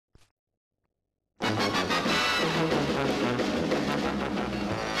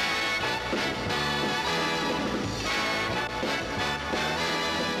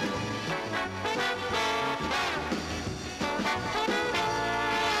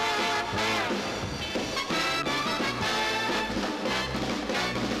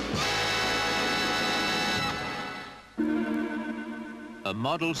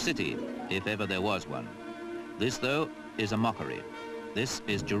model city, if ever there was one. This, though, is a mockery. This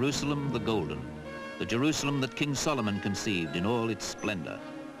is Jerusalem the Golden, the Jerusalem that King Solomon conceived in all its splendor,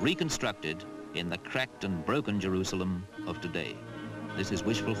 reconstructed in the cracked and broken Jerusalem of today. This is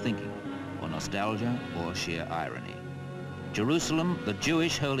wishful thinking, or nostalgia, or sheer irony. Jerusalem, the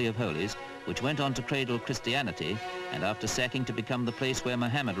Jewish Holy of Holies, which went on to cradle Christianity, and after sacking to become the place where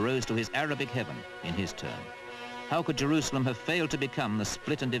Muhammad rose to his Arabic heaven in his turn. How could Jerusalem have failed to become the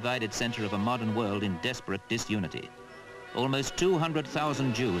split and divided center of a modern world in desperate disunity? Almost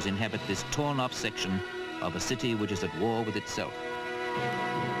 200,000 Jews inhabit this torn-off section of a city which is at war with itself.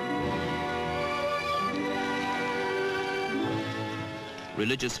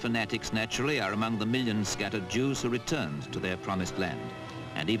 Religious fanatics, naturally, are among the millions scattered Jews who returned to their promised land.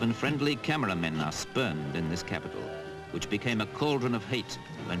 And even friendly cameramen are spurned in this capital, which became a cauldron of hate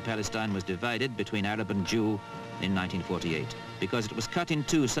when Palestine was divided between Arab and Jew in 1948, because it was cut in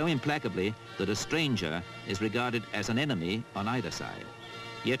two so implacably that a stranger is regarded as an enemy on either side.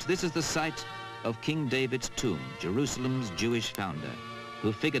 Yet this is the site of King David's tomb, Jerusalem's Jewish founder,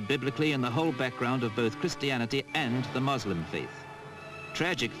 who figured biblically in the whole background of both Christianity and the Moslem faith.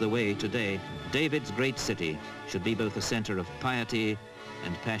 Tragic the way today, David's great city should be both a center of piety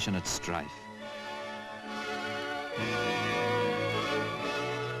and passionate strife.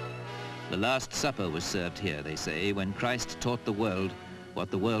 The Last Supper was served here, they say, when Christ taught the world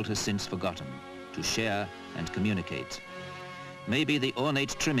what the world has since forgotten, to share and communicate. Maybe the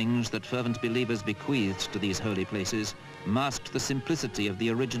ornate trimmings that fervent believers bequeathed to these holy places masked the simplicity of the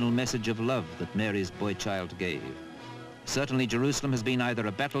original message of love that Mary's boy-child gave. Certainly Jerusalem has been either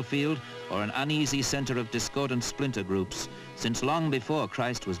a battlefield or an uneasy center of discordant splinter groups since long before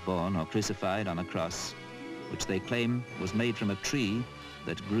Christ was born or crucified on a cross, which they claim was made from a tree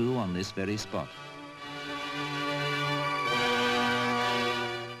that grew on this very spot.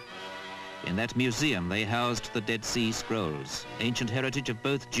 In that museum they housed the Dead Sea Scrolls, ancient heritage of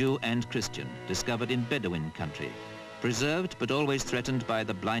both Jew and Christian, discovered in Bedouin country, preserved but always threatened by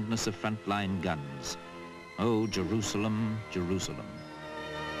the blindness of frontline guns. Oh, Jerusalem, Jerusalem.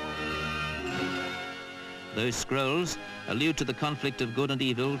 Those scrolls allude to the conflict of good and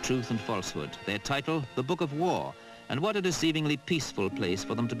evil, truth and falsehood. Their title, The Book of War, and what a deceivingly peaceful place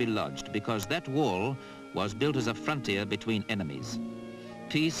for them to be lodged, because that wall was built as a frontier between enemies.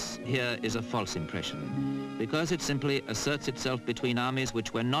 Peace here is a false impression, because it simply asserts itself between armies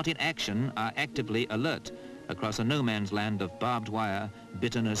which, when not in action, are actively alert across a no-man's land of barbed wire,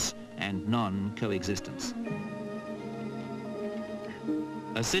 bitterness, and non-coexistence.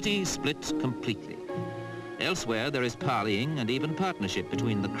 A city split completely. Elsewhere there is parleying and even partnership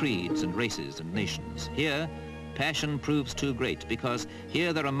between the creeds and races and nations. Here, passion proves too great, because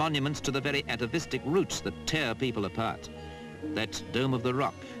here there are monuments to the very atavistic roots that tear people apart. That Dome of the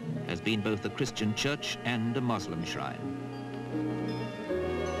Rock has been both a Christian church and a Moslem shrine.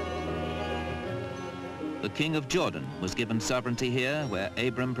 The King of Jordan was given sovereignty here, where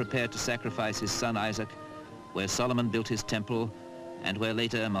Abram prepared to sacrifice his son Isaac, where Solomon built his temple, and where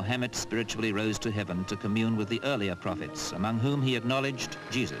later Mohammed spiritually rose to heaven to commune with the earlier prophets, among whom he acknowledged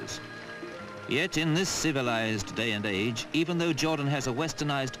Jesus. Yet in this civilized day and age, even though Jordan has a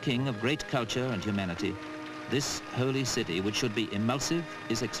westernized king of great culture and humanity, this holy city, which should be emulsive,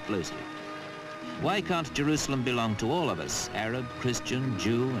 is explosive. Why can't Jerusalem belong to all of us, Arab, Christian,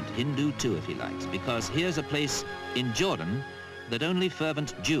 Jew, and Hindu too, if he likes? Because here's a place in Jordan that only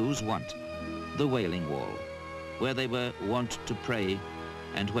fervent Jews want, the Wailing Wall, where they were wont to pray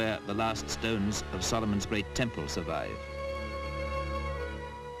and where the last stones of Solomon's great temple survive.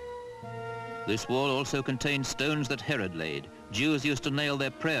 This wall also contains stones that Herod laid. Jews used to nail their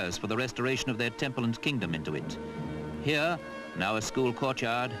prayers for the restoration of their temple and kingdom into it. Here, now a school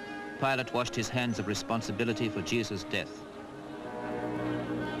courtyard, Pilate washed his hands of responsibility for Jesus' death.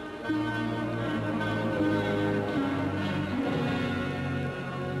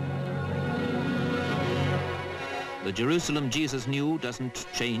 The Jerusalem Jesus knew doesn't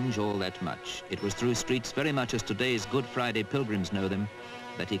change all that much. It was through streets very much as today's Good Friday pilgrims know them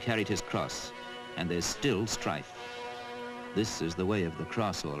that he carried his cross, and there's still strife. This is the way of the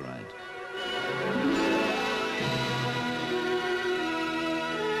cross, all right.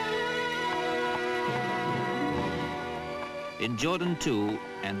 In Jordan too,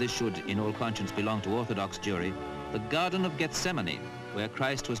 and this should in all conscience belong to Orthodox Jewry, the Garden of Gethsemane, where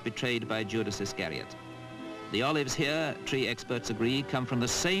Christ was betrayed by Judas Iscariot. The olives here, tree experts agree, come from the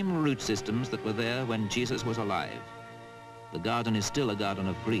same root systems that were there when Jesus was alive. The garden is still a garden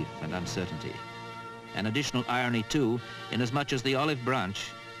of grief and uncertainty. An additional irony too, inasmuch as the olive branch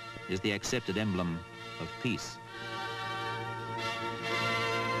is the accepted emblem of peace.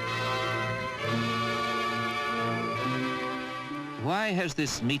 Why has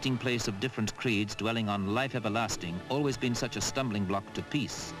this meeting place of different creeds dwelling on life everlasting always been such a stumbling block to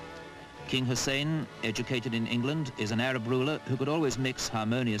peace? King Hussein, educated in England, is an Arab ruler who could always mix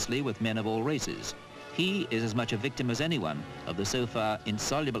harmoniously with men of all races. He is as much a victim as anyone of the so far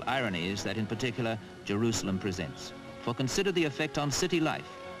insoluble ironies that in particular Jerusalem presents. For consider the effect on city life,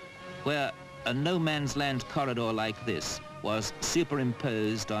 where a no man's land corridor like this was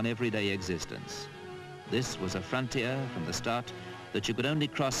superimposed on everyday existence. This was a frontier from the start that you could only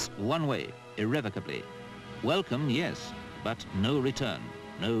cross one way, irrevocably. Welcome, yes, but no return,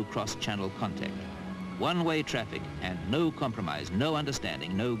 no cross-channel contact. One-way traffic and no compromise, no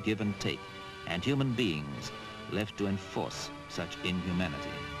understanding, no give and take, and human beings left to enforce such inhumanity.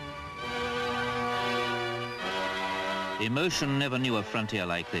 Emotion never knew a frontier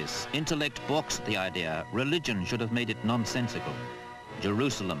like this. Intellect balks at the idea. Religion should have made it nonsensical.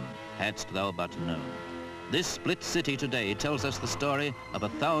 Jerusalem, hadst thou but known. This split city today tells us the story of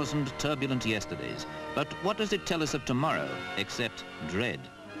 1,000 turbulent yesterdays. But what does it tell us of tomorrow, except dread?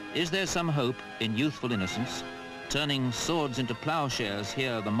 Is there some hope in youthful innocence? Turning swords into plowshares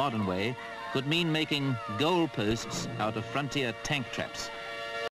here the modern way could mean making goalposts out of frontier tank traps.